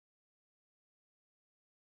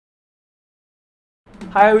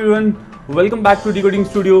Hi everyone, welcome back to Decoding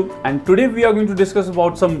Studio, and today we are going to discuss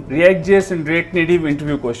about some ReactJS and React Native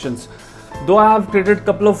interview questions. Though I have created a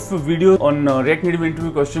couple of videos on React Native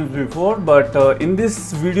interview questions before, but in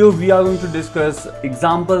this video we are going to discuss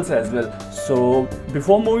examples as well. So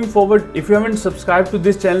before moving forward, if you haven't subscribed to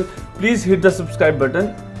this channel, please hit the subscribe button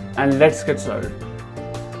and let's get started.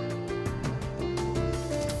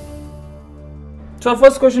 So our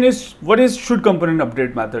first question is, what is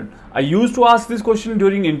shouldComponentUpdate method? I used to ask this question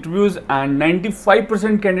during interviews and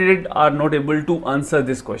 95% candidates are not able to answer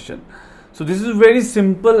this question. So this is very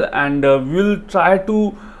simple, and we'll try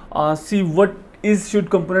to see what is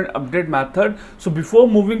shouldComponentUpdate method. So before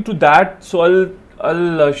moving to that, so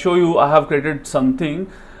I'll show you. I have created something.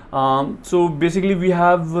 So basically we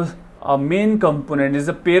have a main component is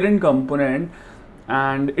a parent component,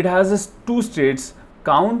 and it has two states: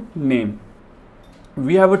 count, name.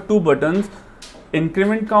 We have two buttons,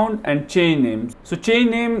 increment count and change name. So change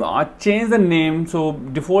name, change the name. So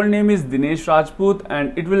default name is Dinesh Rajput,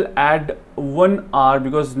 and it will add 1 R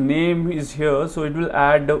because name is here, so it will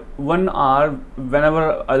add 1 R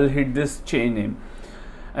whenever I'll hit this change name.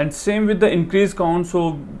 And same with the increase count.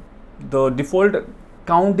 So the default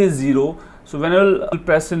count is 0, so when I'll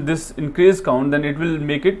press in this increase count, then it will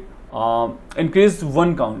make it increase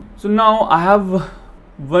 1 count. So now I have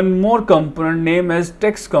one more component named as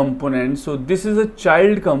text component. So this is a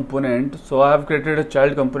child component. So I have created a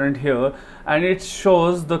child component here, and it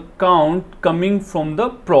shows the count coming from the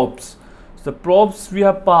props. So the props we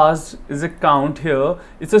have passed is a count here.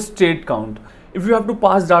 It's a state count. If you have to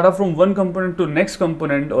pass data from one component to next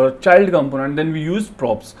component or child component, then we use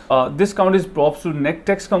props. This count is props to next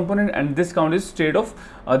text component, and this count is state of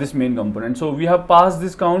this main component. So we have passed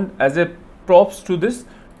this count as a props to this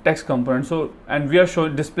text component. So, and we are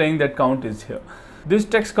displaying that count is here. This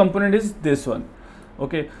text component is this one.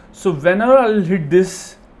 Okay, so whenever I'll hit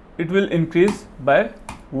this, it will increase by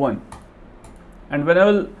 1, and when I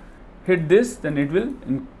will hit this, then it will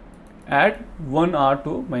add 1 R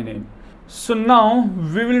to my name. So now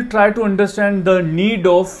we will try to understand the need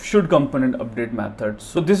of shouldComponentUpdate method.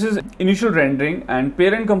 So this is initial rendering, and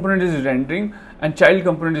parent component is rendering, and child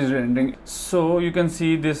component is rendering. So you can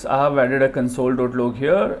see this, I have added a console.log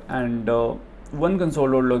here and one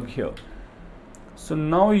console.log here. So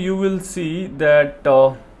now you will see that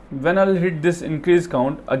when I'll hit this increase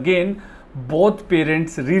count, again both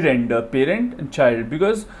parents re-render, parent and child,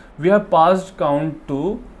 because we have passed count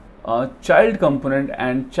to child component,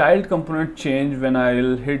 and child component change when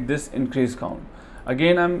I'll hit this increase count.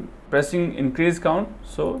 Again I'm pressing increase count,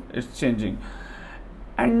 so it's changing.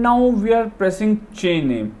 And now we are pressing change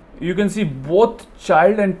name. You can see both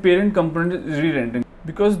child and parent component is re-rendering,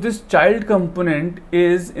 because this child component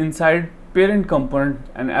is inside parent component,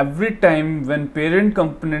 and every time when parent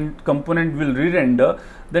component will re-render,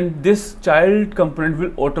 then this child component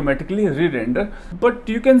will automatically re-render. But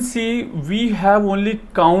you can see we have only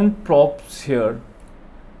count props here,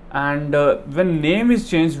 and when name is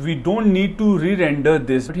changed, we don't need to re-render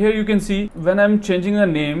this. But here you can see when I'm changing the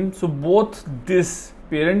name, so both this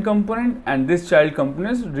parent component and this child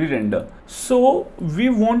components re-render. So we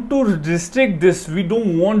want to restrict this. We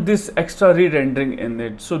don't want this extra re-rendering in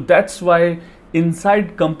it. So that's why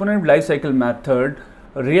inside component lifecycle method,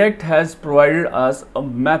 React has provided us a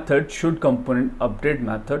method, shouldComponentUpdate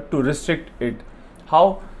method, to restrict it.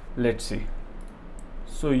 How? Let's see.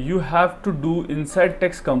 So you have to do inside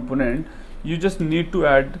text component, you just need to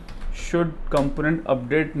add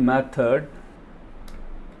shouldComponentUpdate method.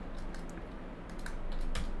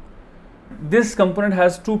 This component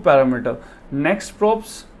has two parameters, next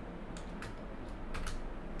props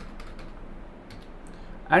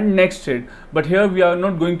and next state. But here we are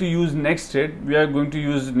not going to use next state, we are going to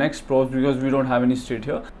use next props because we don't have any state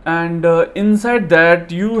here. And inside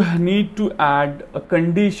that you need to add a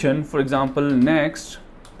condition. For example, next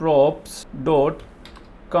props dot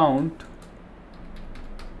count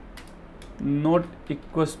not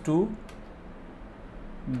equals to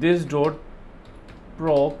this dot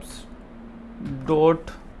props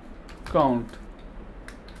dot count,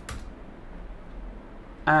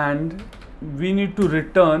 and we need to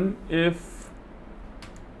return if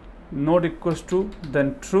not equals to,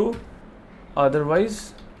 then true,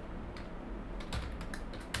 otherwise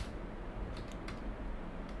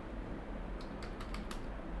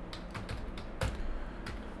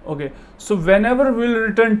okay. So whenever we'll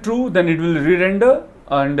return true, then it will re-render,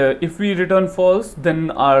 and if we return false,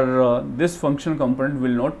 then our this function component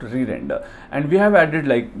will not re-render. And we have added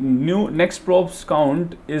like new next props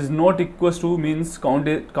count is not equals to, means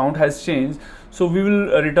count has changed, so we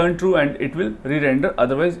will return true and it will re-render,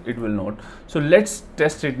 otherwise it will not. So let's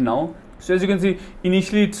test it now. So as you can see,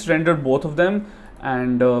 initially it's rendered both of them,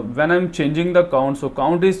 and when I'm changing the count, so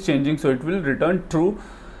count is changing, so it will return true.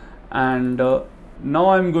 And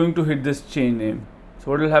now I'm going to hit this chain name.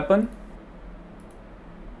 So what will happen?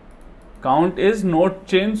 Count is not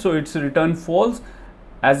changed, so it's returned false.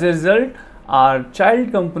 As a result, our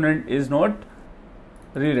child component is not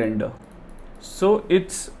re-render. So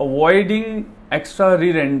it's avoiding extra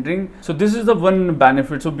re-rendering. So this is the one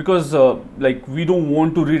benefit. So because like we don't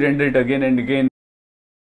want to re-render it again and again.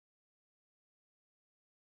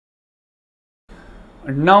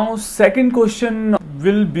 Now second question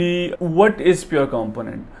will be, what is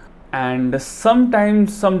PureComponent? And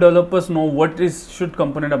sometimes some developers know what is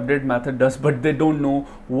shouldComponentUpdate method does, but they don't know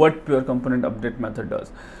what PureComponentUpdate method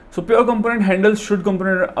does. So PureComponent handles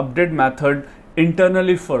shouldComponentUpdate method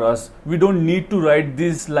internally for us. We don't need to write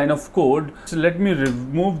this line of code. So let me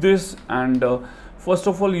remove this, and first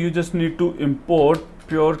of all you just need to import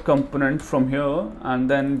PureComponent from here, and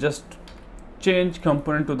then just change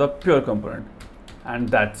component to the PureComponent, and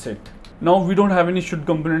that's it. Now we don't have any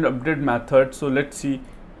shouldComponentUpdate method, so let's see,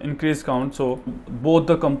 increase count, so both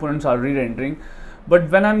the components are re-rendering. But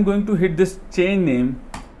when I'm going to hit this chain name,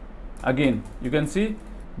 again you can see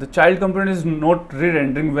the child component is not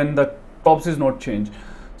re-rendering when the props is not changed.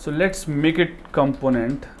 So let's make it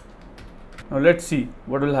component. Now let's see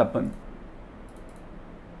what will happen.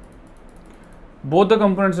 Both the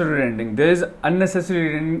components are re-rendering. There is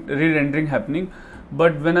unnecessary re-rendering happening,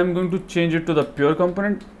 but when I'm going to change it to the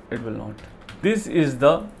PureComponent, it will not. This is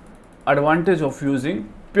the advantage of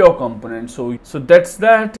using PureComponent. So that's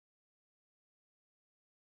that.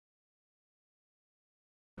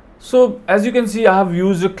 So as you can see, I have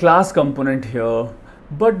used a class component here,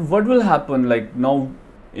 but what will happen, like now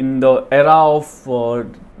in the era of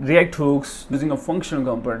React hooks using a functional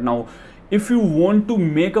component, now if you want to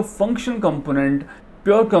make a function component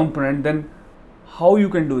PureComponent, then how you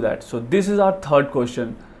can do that? So this is our third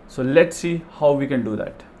question. So let's see how we can do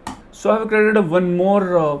that. So I have created one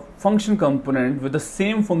more function component with the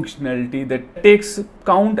same functionality that takes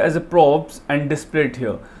count as a props and display it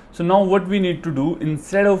here. So now what we need to do,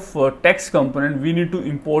 instead of text component, we need to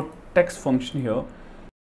import text function here.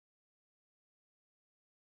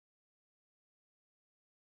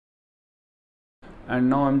 And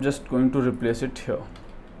now I'm just going to replace it here.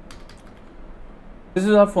 This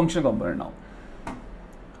is our function component now.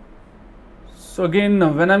 So again,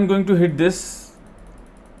 when I'm going to hit this,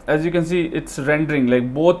 as you can see, it's rendering,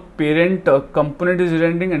 like both parent component is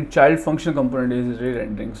rendering and child function component is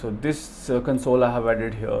re-rendering. So this console I have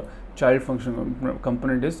added here, child function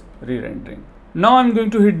component is re-rendering. Now I'm going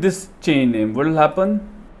to hit this chain name. What will happen?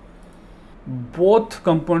 Both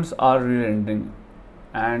components are re-rendering,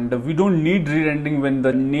 and we don't need re-rendering when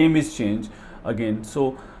the name is changed again.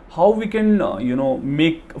 So how we can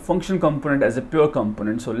make a function component as a pure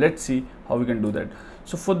component? So let's see how we can do that.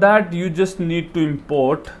 So for that, you just need to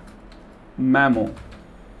import memo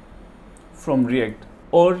from React,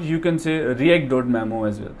 or you can say React.memo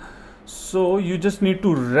as well. So you just need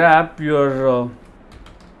to wrap your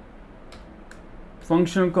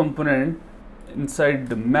function component inside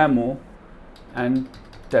the memo, and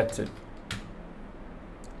that's it.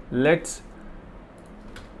 Let's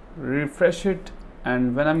refresh it,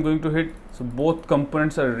 and when I'm going to hit, so both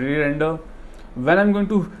components are re-render. When I'm going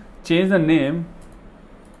to change the name,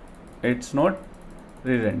 it's not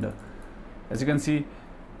re-render, as you can see.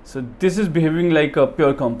 So this is behaving like a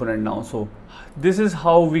pure component now. So this is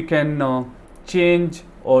how we can change,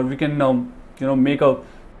 or we can make a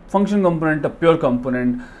function component a pure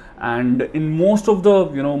component. And in most of the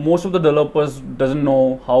developers doesn't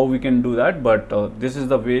know how we can do that, but this is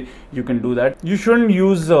the way you can do that. You shouldn't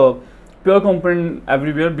use pure component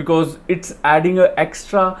everywhere, because it's adding an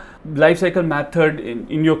extra lifecycle method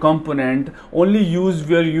in your component. Only use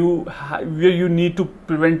where you need to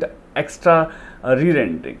prevent extra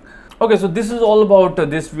re-rendering. Okay, so this is all about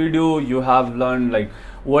this video. You have learned like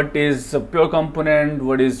what is pure component,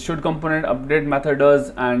 what is shouldComponentUpdate method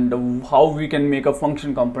does, and how we can make a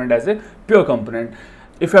function component as a pure component.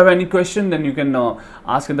 If you have any question, then you can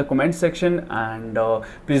ask in the comment section, and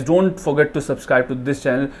please don't forget to subscribe to this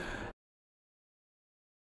channel.